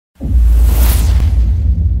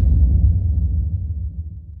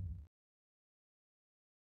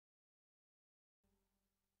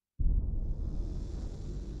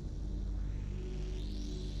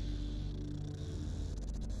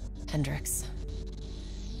Hendricks.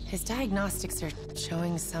 His diagnostics are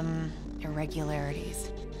showing some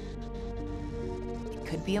irregularities. It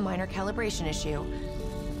could be a minor calibration issue,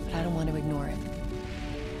 but I don't want to ignore it.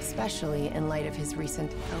 Especially in light of his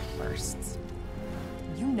recent outbursts.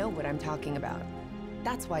 You know what I'm talking about.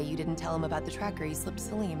 That's why you didn't tell him about the tracker he slipped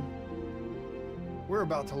Salim. We're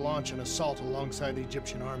about to launch an assault alongside the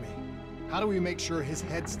Egyptian army. How do we make sure his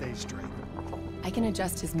head stays straight? I can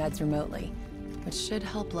adjust his meds remotely, which should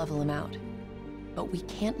help level him out. But we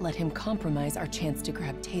can't let him compromise our chance to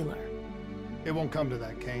grab Taylor. It won't come to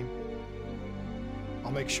that, Kane.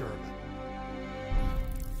 I'll make sure of it.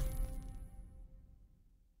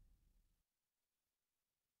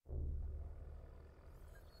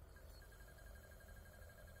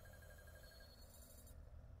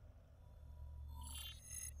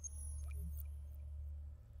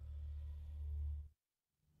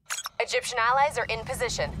 Egyptian allies are in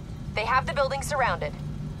position. They have the building surrounded.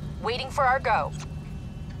 Waiting for our go.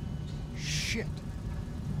 Shit.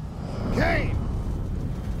 Kane!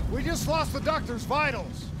 We just lost the doctor's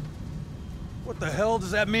vitals. What the hell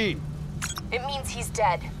does that mean? It means he's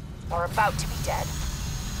dead. Or about to be dead.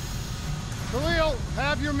 Khalil,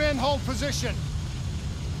 have your men hold position.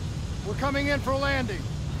 We're coming in for landing.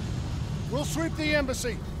 We'll sweep the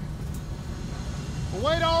embassy.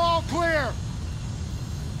 Await all clear.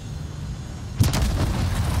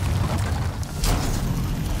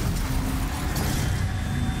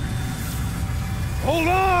 Hold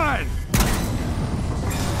on!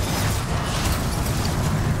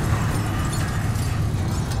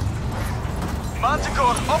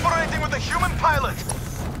 Manticore operating with a human pilot.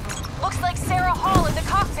 Looks like Sarah Hall in the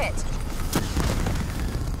cockpit.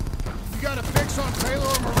 You got a fix on Taylor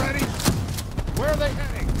and Moretti? Where are they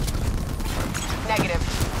heading? Negative.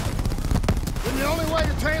 Then the only way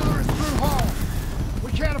to Taylor is through Hall.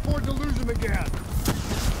 We can't afford to lose him again.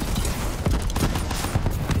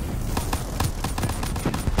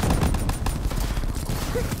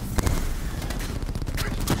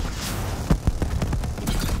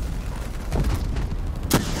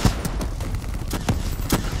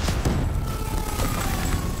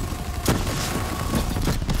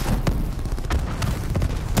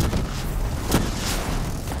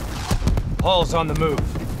 Hall's on the move.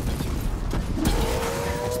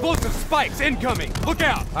 Explosive spikes incoming! Look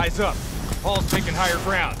out! Eyes up. Hall's taking higher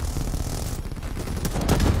ground.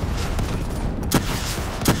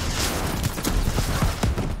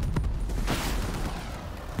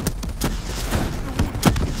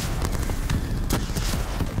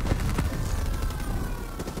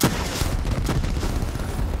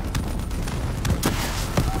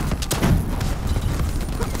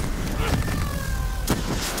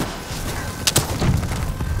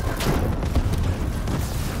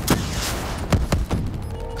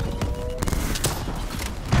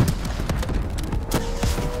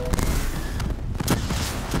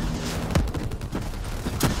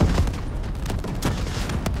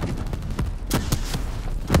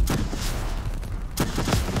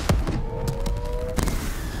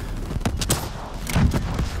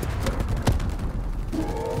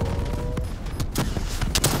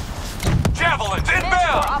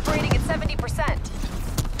 Operating at 70%.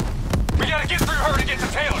 We gotta get through her to get to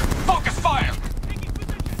Taylor. Focus fire!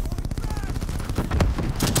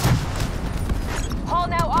 Hall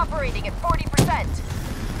now operating at 40%.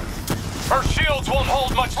 Her shields won't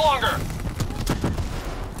hold much longer.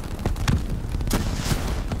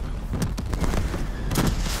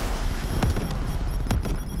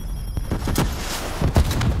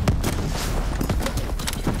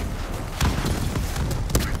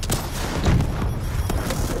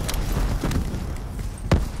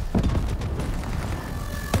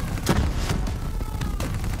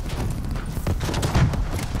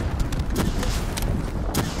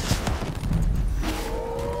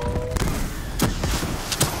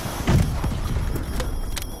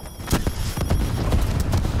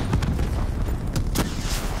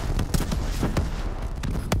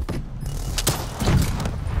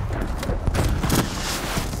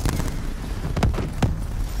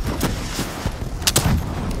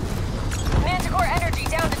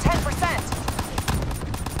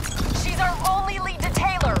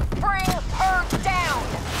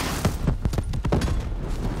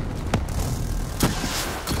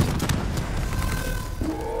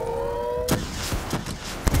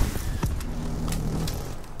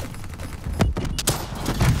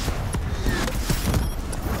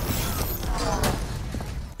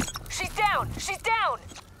 She's down!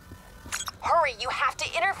 Hurry, you have to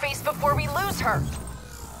interface before we lose her.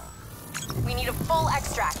 We need a full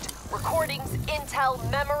extract. Recordings, intel,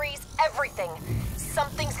 memories, everything.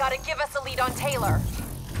 Something's gotta give us a lead on Taylor.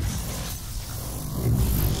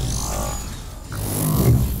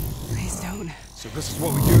 this is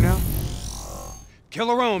what we do now? Kill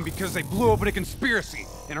our own because they blew open a conspiracy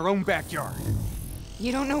in our own backyard.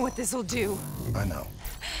 You don't know what this'll do. I know.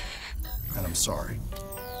 And I'm sorry.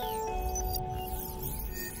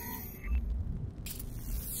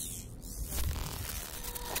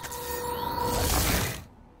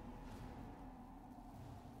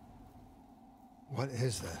 What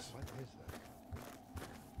is this?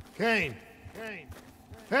 Kane! Kane!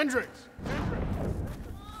 Hendricks!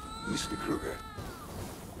 Mr. Kruger,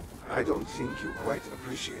 I don't think you quite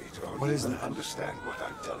appreciate or even understand what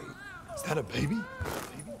I'm telling you. Is that a baby?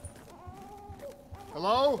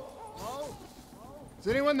 Hello? Hello? Is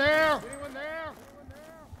anyone there? Anyone there?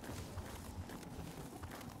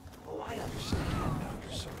 Oh, I understand,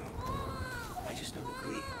 Dr. Solo. I just don't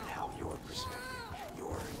agree with how your perspective,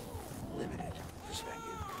 your limited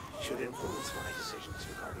perspective, should influence my decisions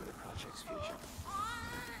regarding the project's future.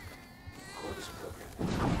 Corvus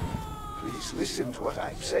program. Please listen to what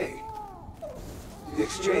I'm saying. The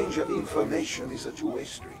exchange of information is a two-way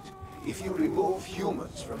street. If you remove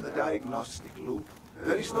humans from the diagnostic loop,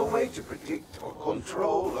 there is no way to predict or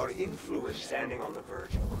control or influence standing on the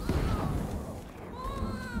verge.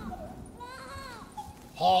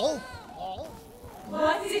 Hall? Hall?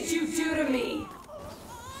 What did you do to me?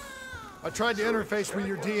 I tried to interface with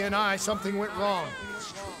your DNI. Something went wrong.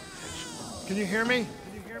 Can you hear me?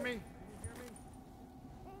 Can you hear me?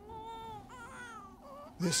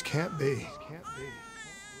 This can't be. This can't be.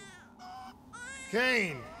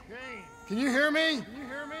 Kane! Kane! Can you hear me? Can you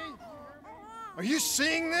hear me? Are you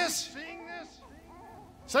seeing this?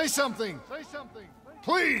 Say something! Say something!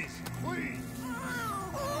 Please! Please!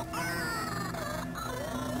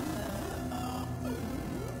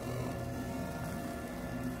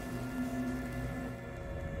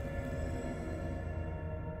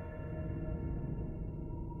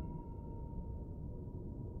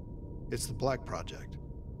 It's the Black Project.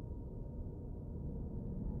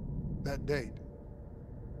 That date.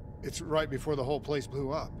 It's right before the whole place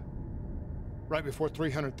blew up. Right before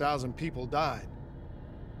 300,000 people died.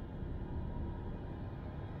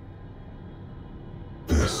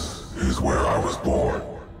 This is where I was born.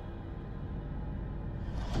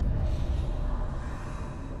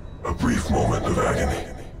 A brief moment of agony.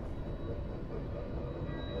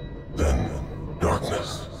 Then,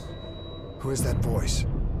 darkness. Who is that voice?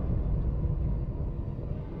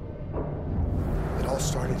 It all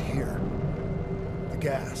started here. The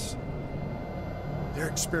gas. Their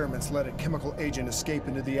experiments let a chemical agent escape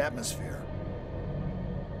into the atmosphere.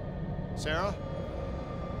 Sarah?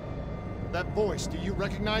 That voice, do you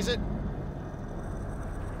recognize it?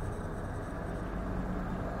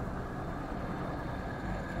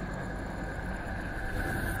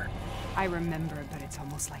 I remember, but it's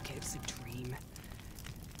almost like it was a dream.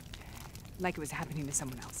 Like it was happening to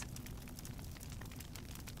someone else.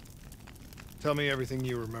 Tell me everything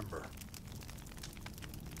you remember.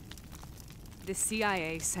 The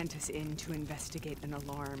CIA sent us in to investigate an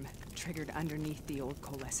alarm triggered underneath the old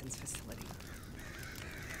coalescence facility.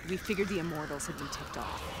 We figured the Immortals had been tipped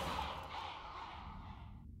off.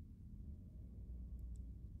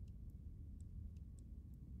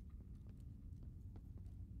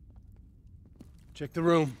 Check the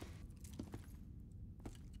room.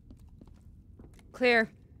 Clear.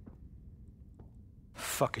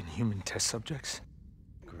 Fucking human test subjects.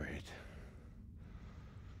 Great.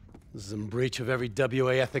 This is in breach of every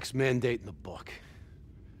WA ethics mandate in the book.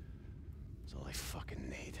 That's all I fucking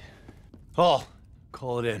need. Hall,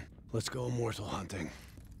 call it in. Let's go immortal hunting.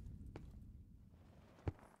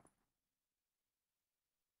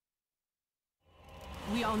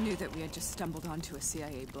 We all knew that we had just stumbled onto a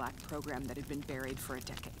CIA black program that had been buried for a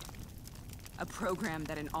decade. A program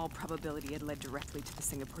that in all probability had led directly to the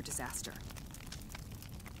Singapore disaster.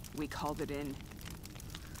 We called it in,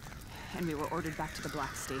 and we were ordered back to the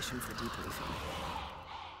Black Station for debriefing.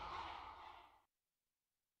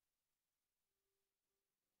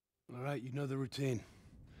 All right, you know the routine.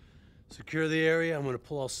 Secure the area. I'm gonna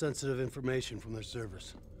pull all sensitive information from their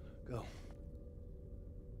servers. Go.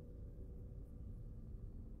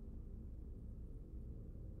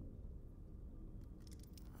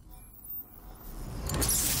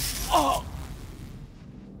 Oh!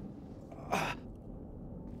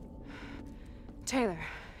 Taylor,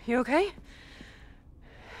 you okay?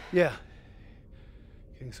 Yeah.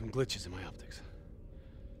 Getting some glitches in my optics.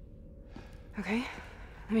 Okay,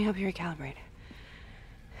 let me help you recalibrate.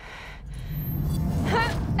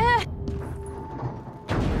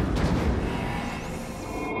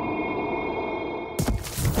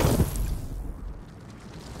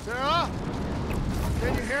 Sarah?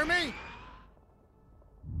 Can you hear me?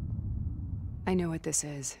 I know what this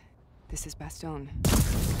is. This is Bastogne.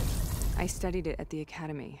 I studied it at the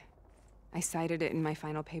Academy. I cited it in my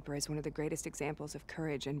final paper as one of the greatest examples of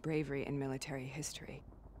courage and bravery in military history.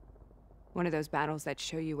 One of those battles that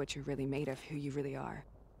show you what you're really made of, who you really are.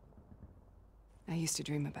 I used to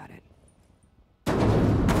dream about it.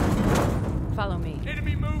 Follow me.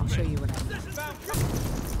 Enemy movement. I'll show you what I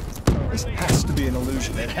This has to be an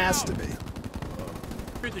illusion. It has to be.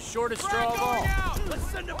 You're the shortest straw of all.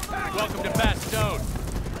 Let's send them back. Welcome to Bastogne.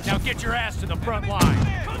 Now get your ass to the front line.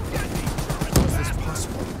 How is this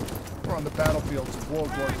possible? We're on the battlefields of World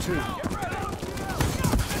War II.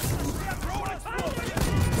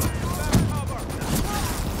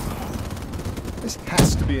 This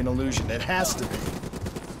has to be an illusion. It has to be.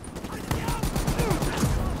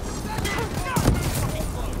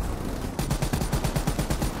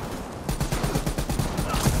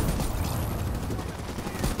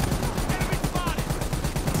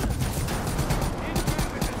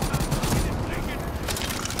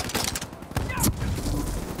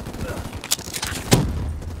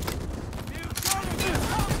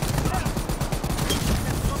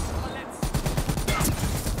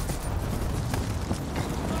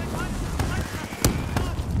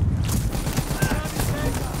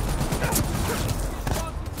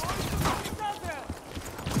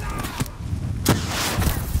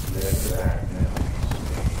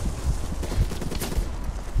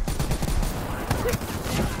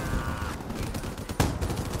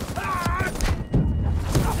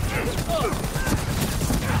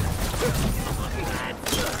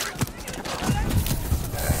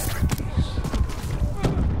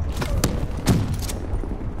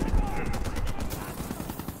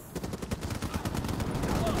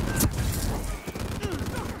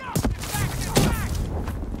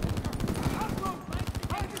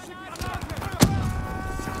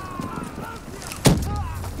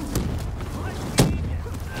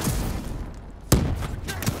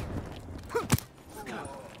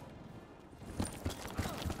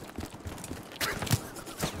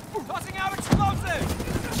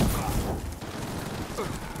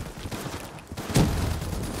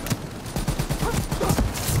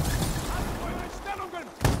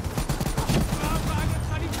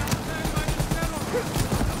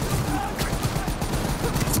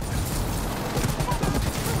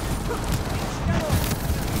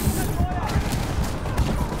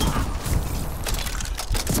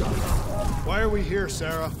 Why are we here,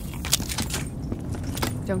 Sarah?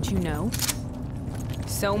 Don't you know?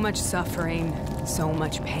 So much suffering, so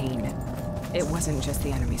much pain. It wasn't just the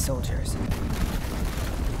enemy soldiers.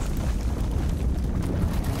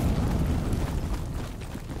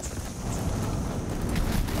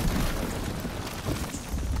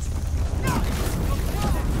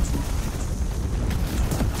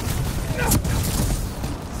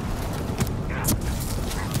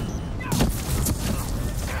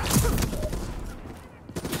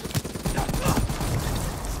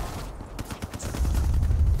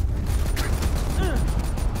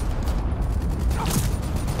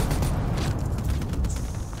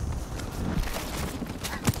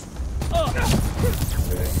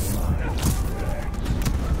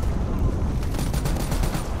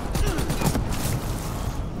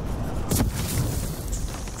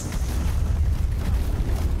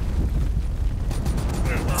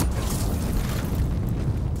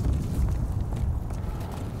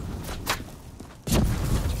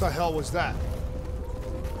 What the hell was that?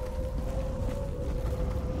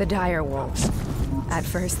 The dire wolves. At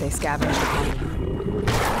first, they scavenged upon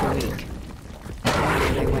the weak.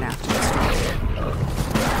 Later, they went after the strong.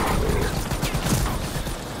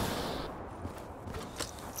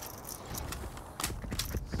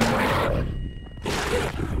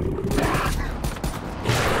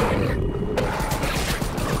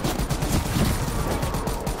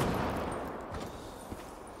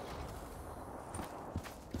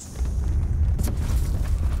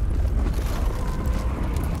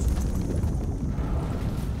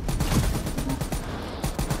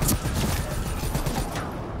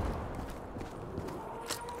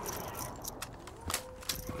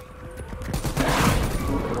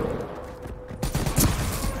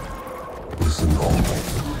 Listen only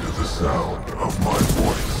to the sound of my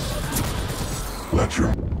voice. Let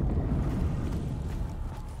your...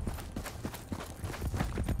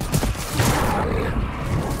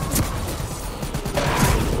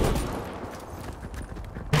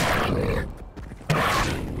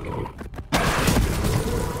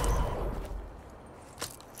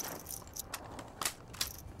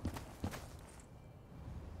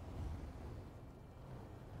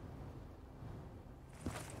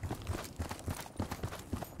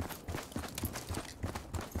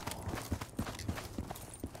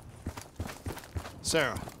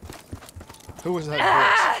 Sarah, who was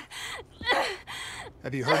that voice?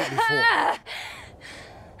 Have you heard it before?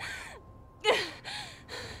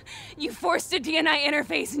 You forced a DNI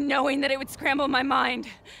interface knowing that it would scramble my mind.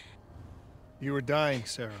 You were dying,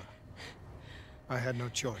 Sarah. I had no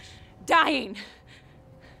choice. Dying!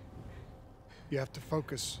 You have to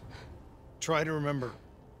focus. Try to remember.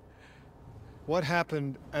 What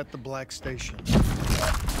happened at the Black Station?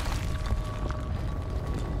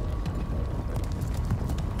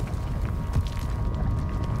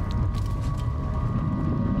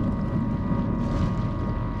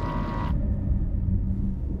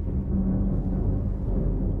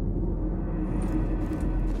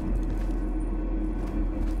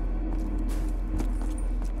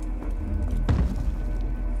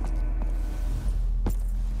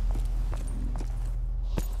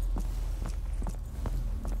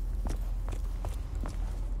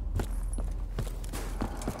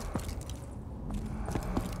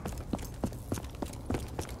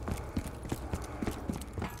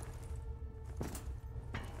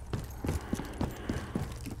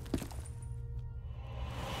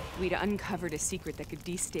 We'd uncovered a secret that could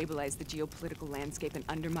destabilize the geopolitical landscape and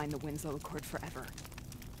undermine the Winslow Accord forever.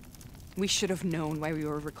 We should have known why we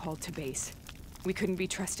were recalled to base. We couldn't be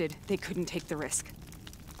trusted. They couldn't take the risk.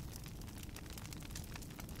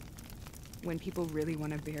 When people really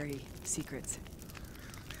want to bury secrets,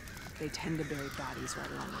 they tend to bury bodies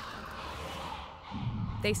right along with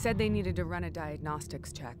them. They said they needed to run a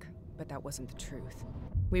diagnostics check, but that wasn't the truth.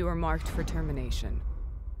 We were marked for termination.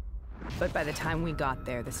 But by the time we got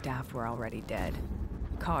there, the staff were already dead.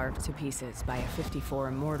 Carved to pieces by a 54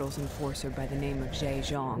 Immortals enforcer by the name of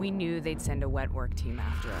Zhejiang. We knew they'd send a wet work team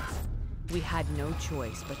after us. We had no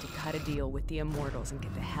choice but to cut a deal with the Immortals and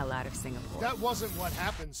get the hell out of Singapore. That wasn't what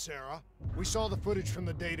happened, Sarah. We saw the footage from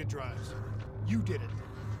the data drives. You did it.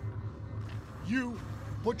 You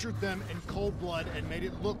butchered them in cold blood and made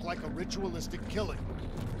it look like a ritualistic killing.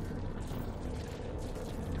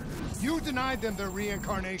 You denied them their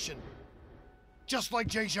reincarnation. Just like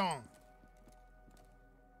Zhejiang.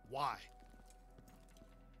 Why?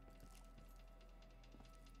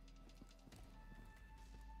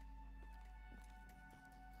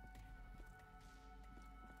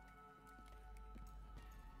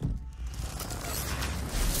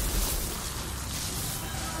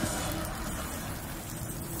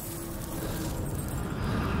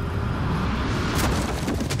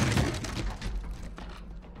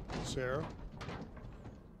 Sarah?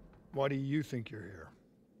 Why do you think you're here?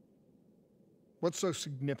 What's so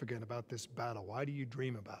significant about this battle? Why do you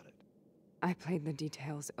dream about it? I played the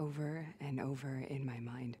details over and over in my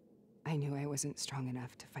mind. I knew I wasn't strong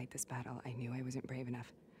enough to fight this battle. I knew I wasn't brave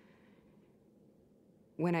enough.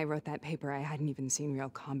 When I wrote that paper, I hadn't even seen real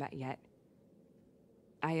combat yet.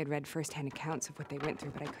 I had read first-hand accounts of what they went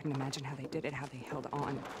through, but I couldn't imagine how they did it, how they held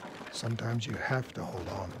on. Sometimes you have to hold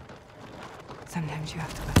on. Sometimes you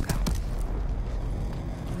have to let go.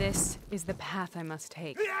 This is the path I must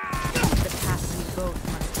take. The path we both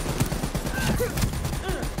must take.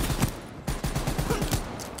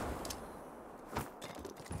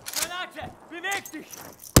 Granate! Beweg dich!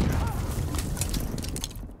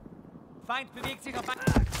 Feind bewegt sich auf ein...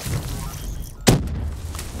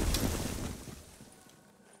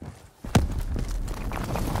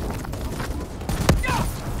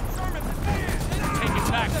 Take it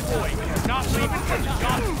back, boy. You're not leaving till the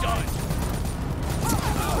job's done.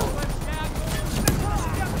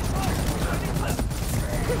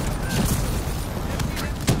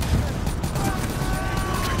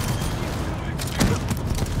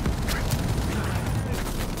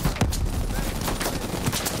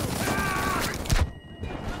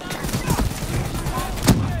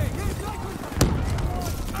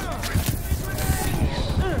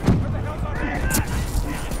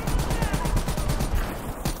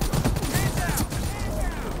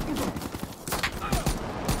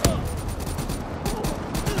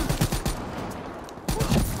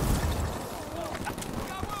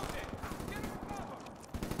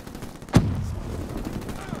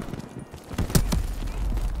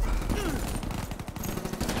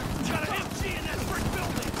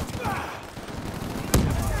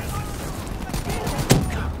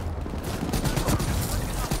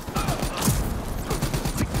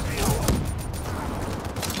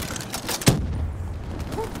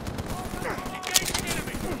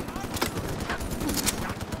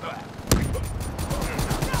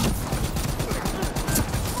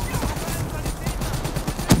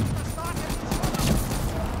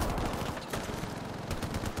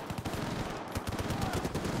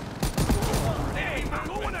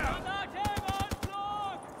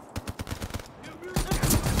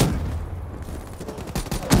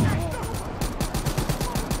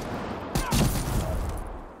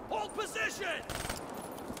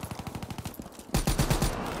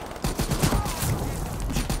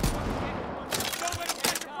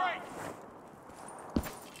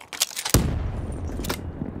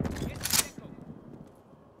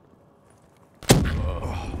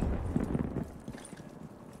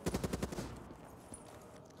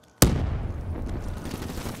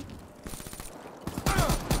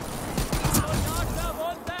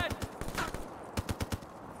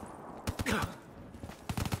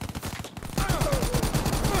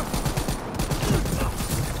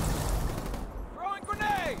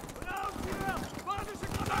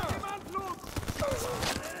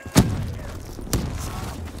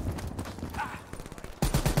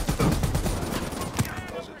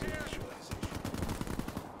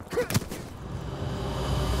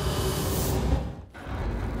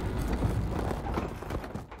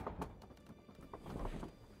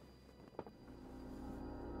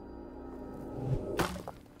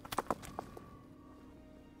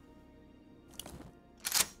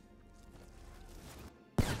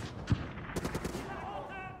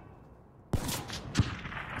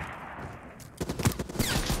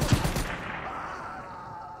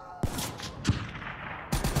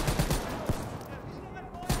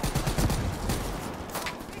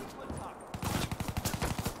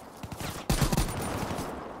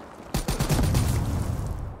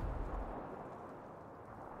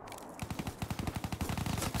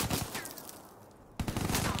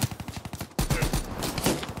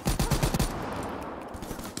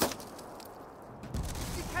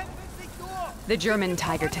 The German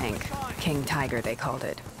Tiger tank. King Tiger, they called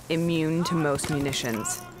it. Immune to most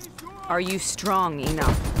munitions. Are you strong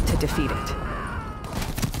enough to defeat it?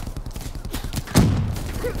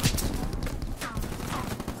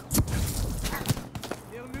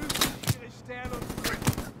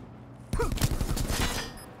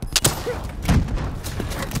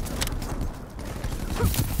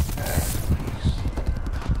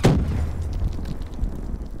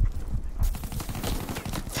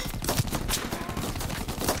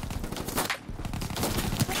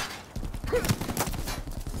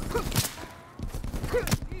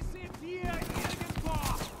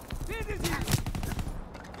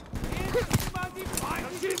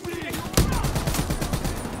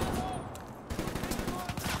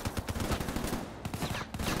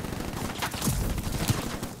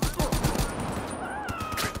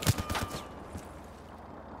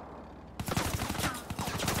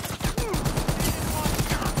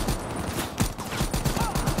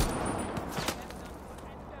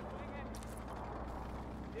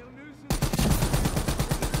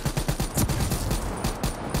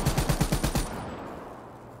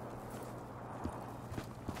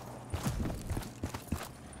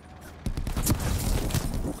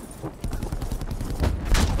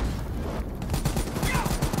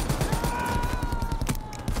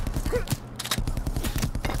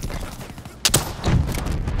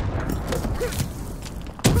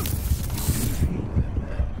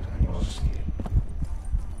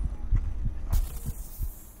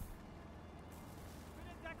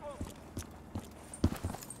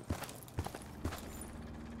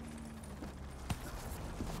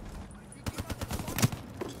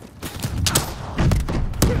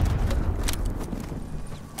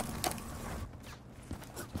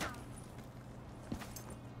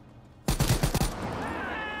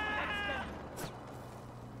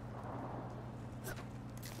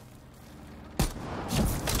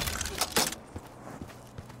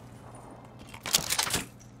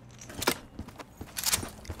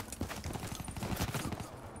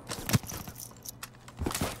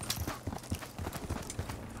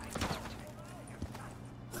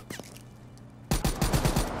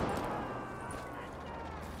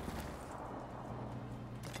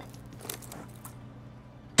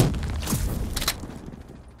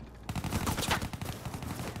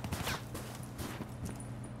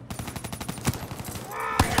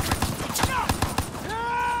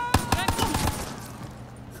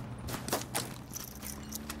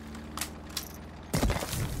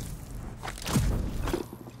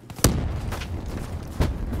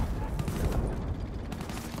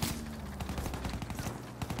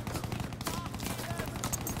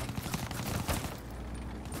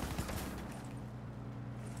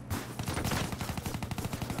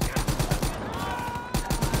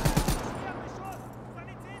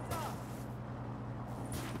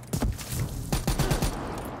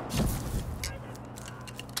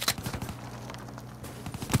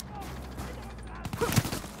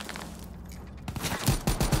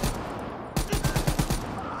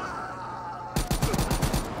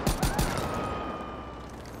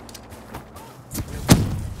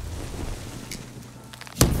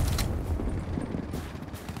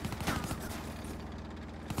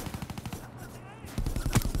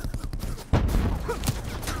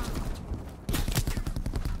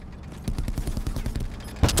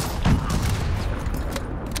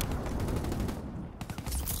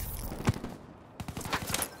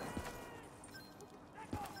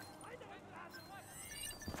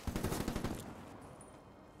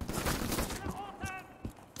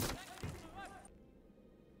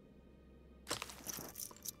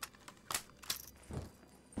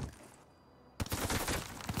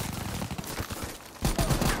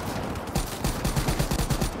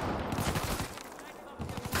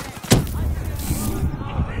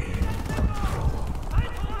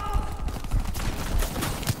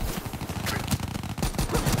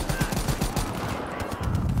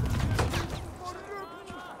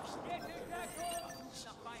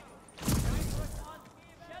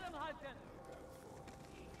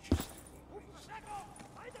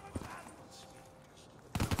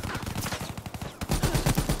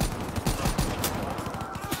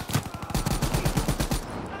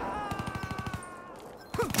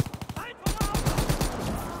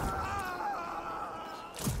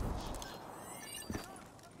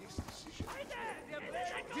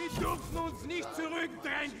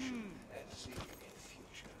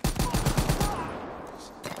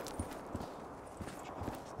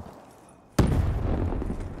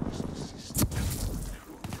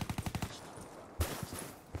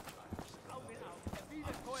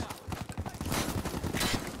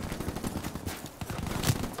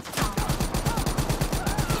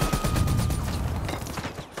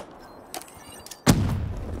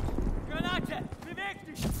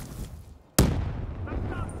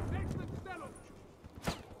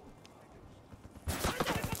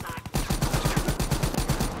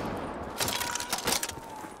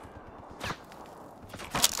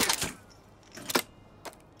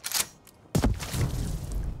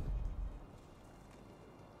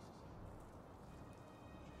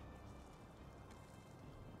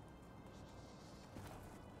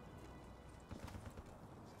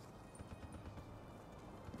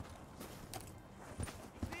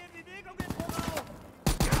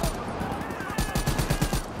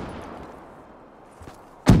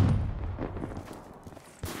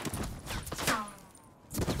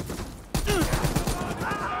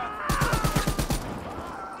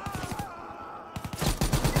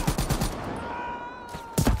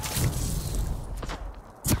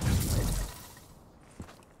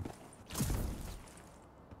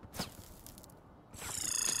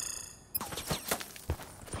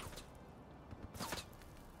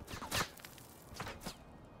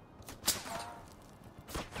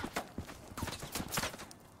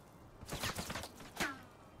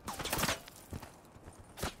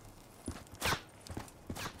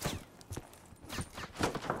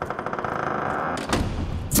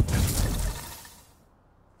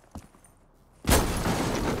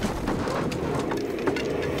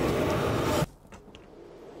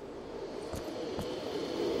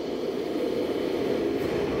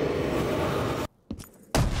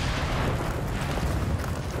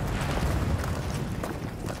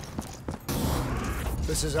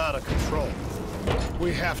 This is out of control.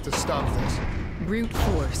 We have to stop this. Brute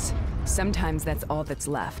force. Sometimes that's all that's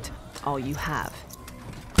left. All you have.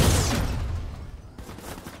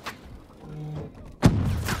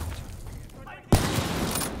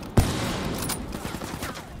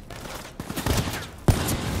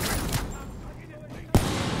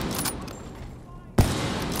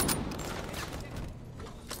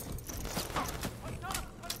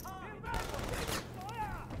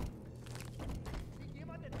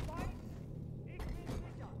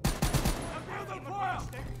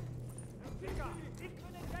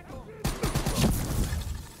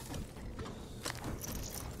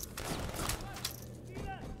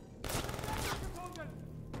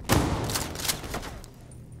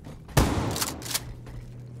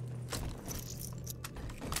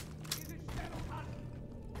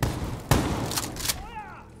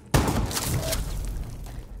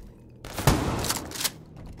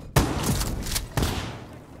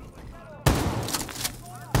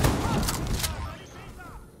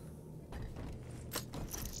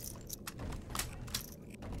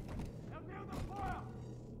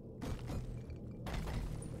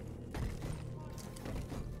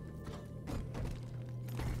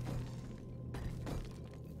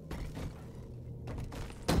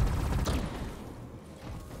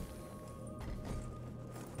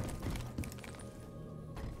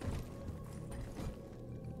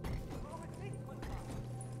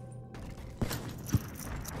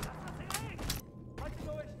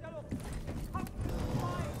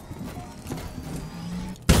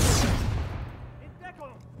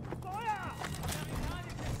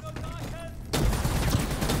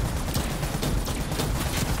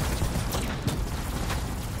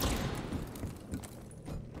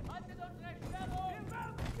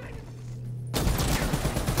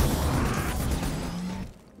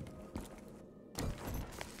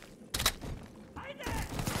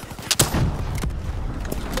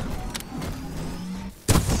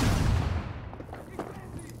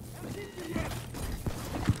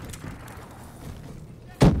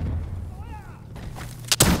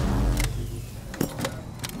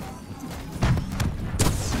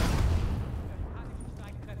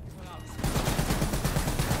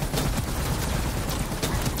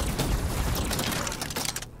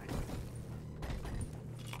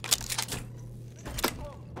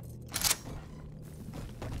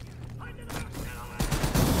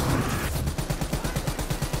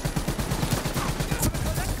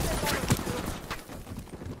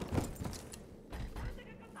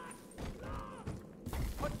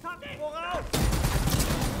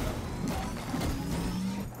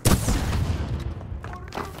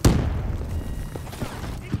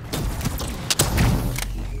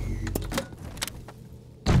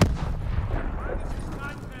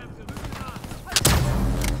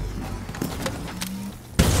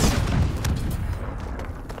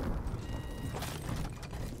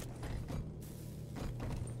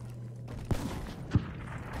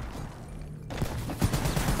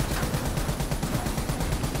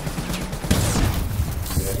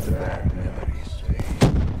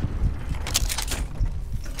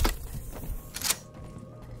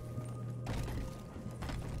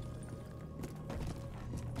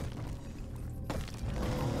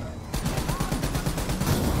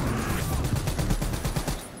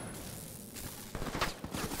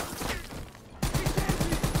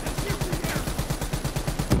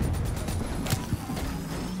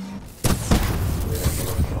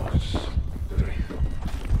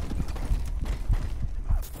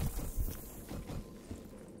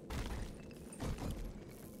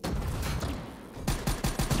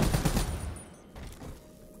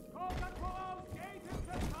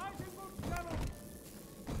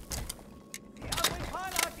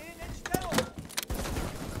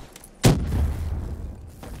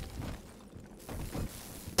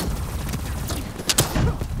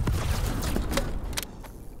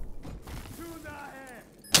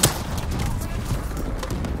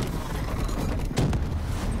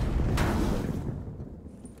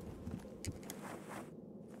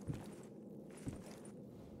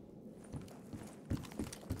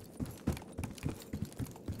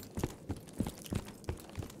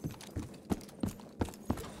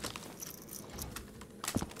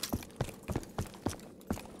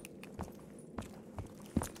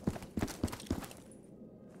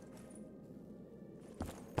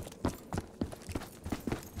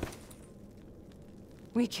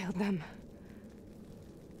 We killed them.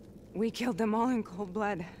 We killed them all in cold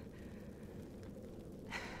blood.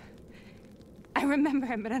 I remember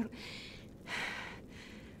it, but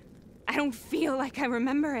I don't feel like I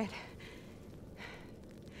remember it.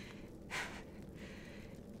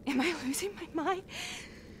 Am I losing my mind?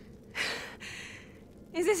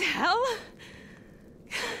 Is this hell?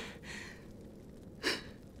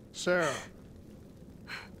 Sarah,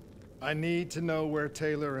 I need to know where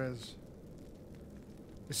Taylor is.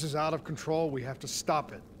 This is out of control. We have to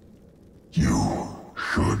stop it. You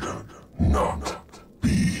should not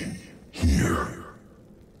be here.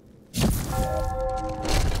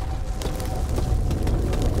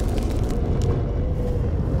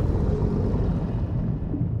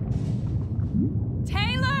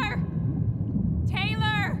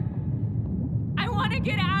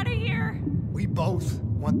 Get out of here! We both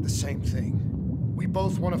want the same thing. We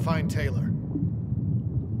both want to find Taylor.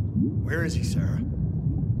 Where is he, Sarah?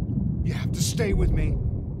 You have to stay with me.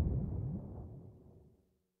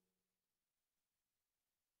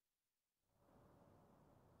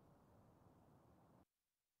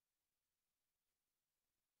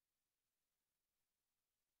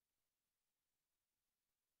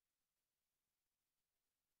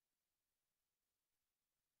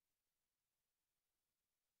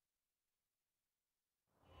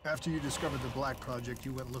 After you discovered the Black Project,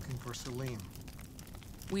 you went looking for Salim.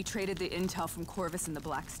 We traded the intel from Corvus and the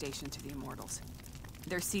Black Station to the Immortals.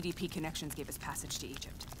 Their CDP connections gave us passage to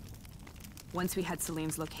Egypt. Once we had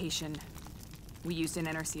Salim's location, we used an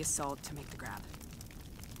NRC assault to make the grab.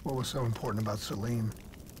 What was so important about Salim?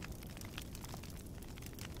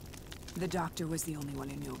 The doctor was the only one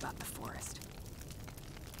who knew about the forest.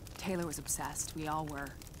 Taylor was obsessed. We all were.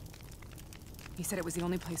 He said it was the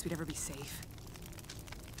only place we'd ever be safe.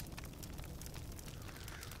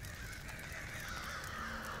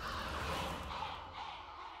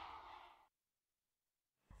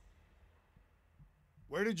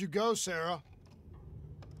 Where did you go, Sarah?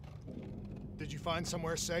 Did you find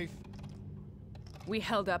somewhere safe? We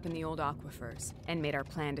held up in the old aquifers and made our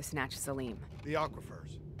plan to snatch Salim. The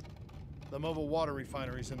aquifers. The mobile water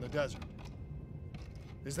refineries in the desert.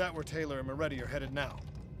 Is that where Taylor and Moretti are headed now?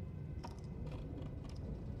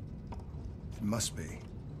 It must be.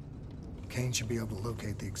 Kane should be able to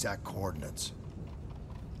locate the exact coordinates.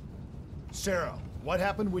 Sarah, what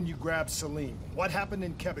happened when you grabbed Salim? What happened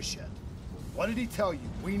in Kebashet? What did he tell you?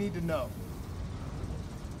 We need to know.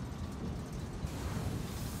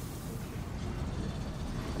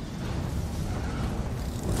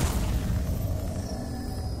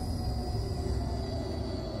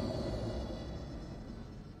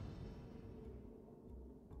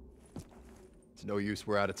 It's no use,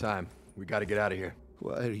 we're out of time. We gotta get out of here.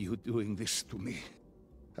 Why are you doing this to me?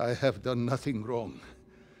 I have done nothing wrong.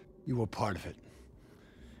 You were part of it.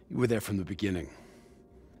 You were there from the beginning.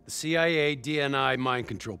 The CIA DNI mind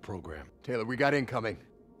control program. Taylor, we got incoming.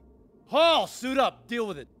 Hall, suit up. Deal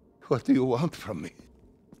with it. What do you want from me?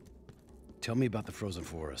 Tell me about the frozen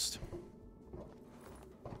forest.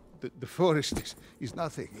 The forest is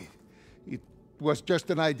nothing. It was just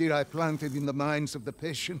an idea I planted in the minds of the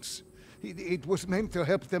patients. It was meant to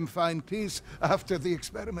help them find peace after the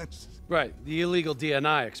experiments. Right, the illegal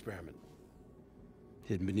DNI experiment.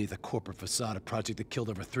 Hidden beneath a corporate facade, a project that killed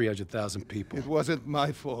over 300,000 people. It wasn't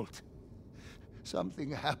my fault.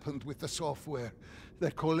 Something happened with the software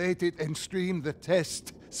that collated and streamed the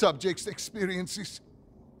test subjects' experiences.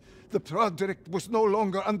 The project was no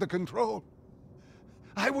longer under control.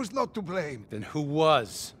 I was not to blame. Then who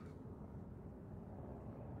was?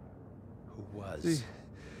 Who was? The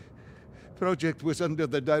project was under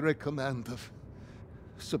the direct command of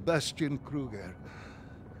Sebastian Kruger,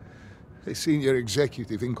 a senior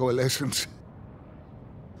executive in Coalescence.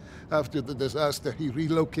 After the disaster, he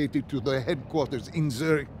relocated to the headquarters in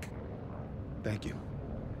Zurich. Thank you.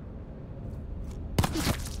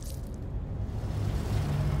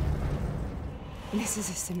 This is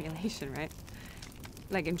a simulation, right?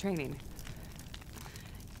 Like in training.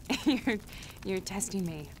 You're testing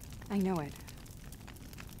me. I know it.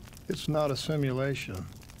 It's not a simulation.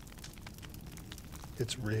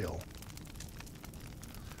 It's real.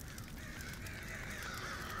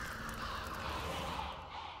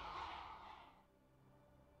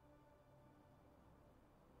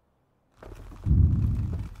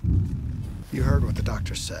 You heard what the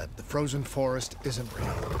doctor said. The frozen forest isn't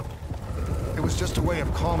real. It was just a way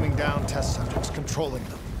of calming down test subjects, controlling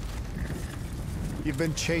them. You've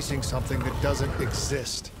been chasing something that doesn't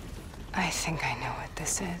exist. I think I know what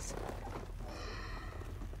this is.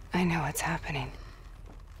 I know what's happening.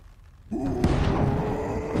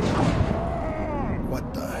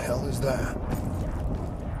 What the hell is that?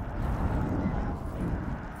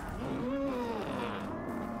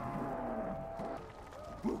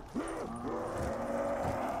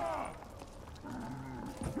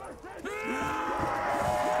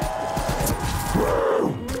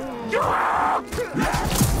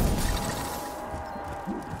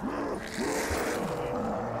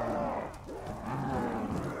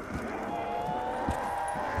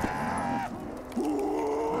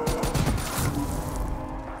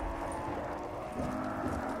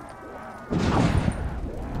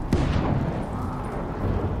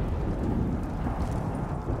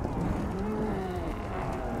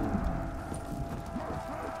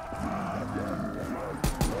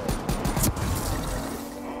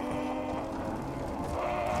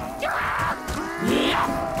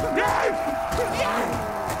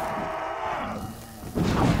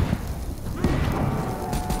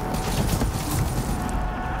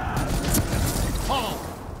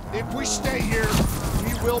 If we stay here,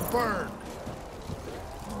 we will burn.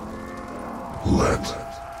 Let.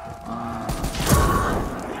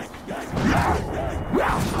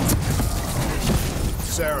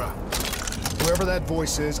 Sarah, whoever that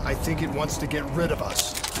voice is, I think it wants to get rid of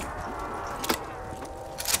us.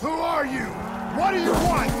 Who are you? What do you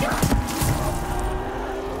want?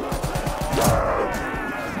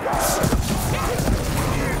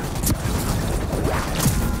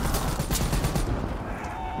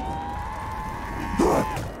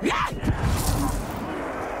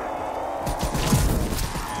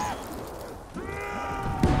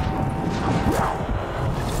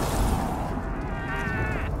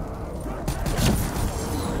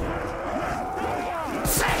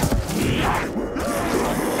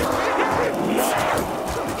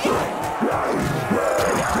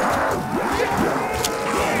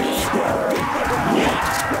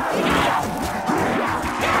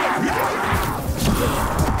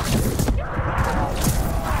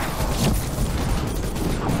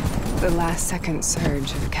 The last-second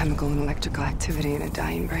surge of chemical and electrical activity in a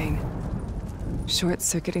dying brain.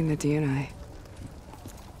 Short-circuiting the DNA.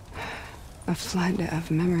 A flood of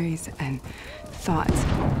memories and thoughts.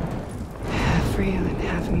 Half real and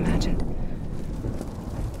half imagined.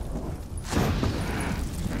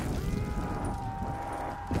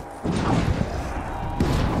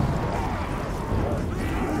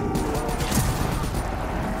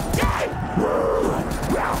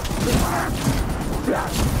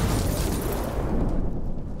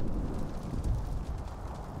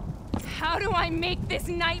 How do I make this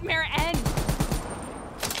nightmare end?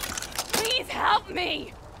 Please help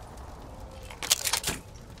me!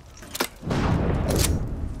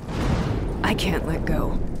 I can't let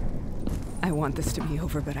go. I want this to be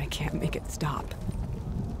over, but I can't make it stop.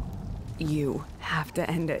 You have to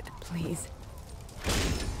end it, please.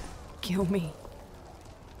 Kill me.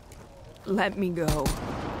 Let me go.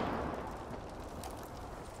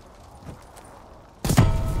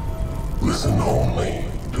 Listen only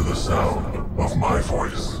to the sound of my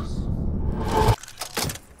voice.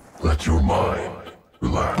 Let your mind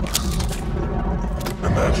relax.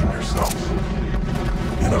 Imagine yourself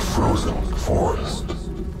in a frozen forest.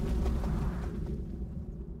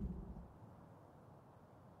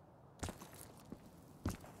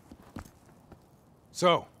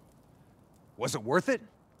 So, was it worth it?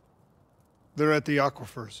 They're at the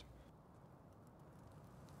aquifers.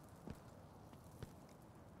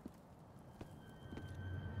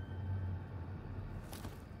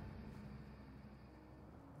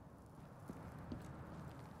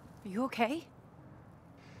 Are you okay?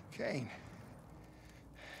 Kane.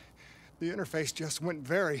 The interface just went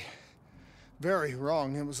very, very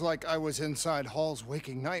wrong. It was like I was inside Hall's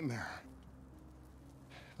waking nightmare.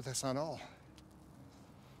 But that's not all.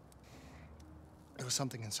 There was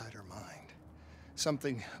something inside her mind.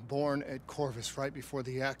 Something born at Corvus right before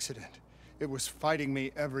the accident. It was fighting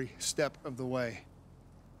me every step of the way.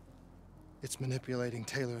 It's manipulating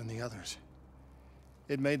Taylor and the others.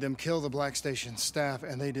 It made them kill the Black Station staff,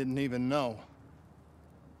 and they didn't even know.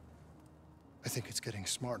 I think it's getting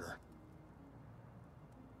smarter.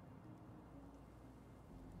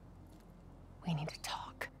 We need to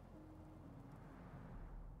talk.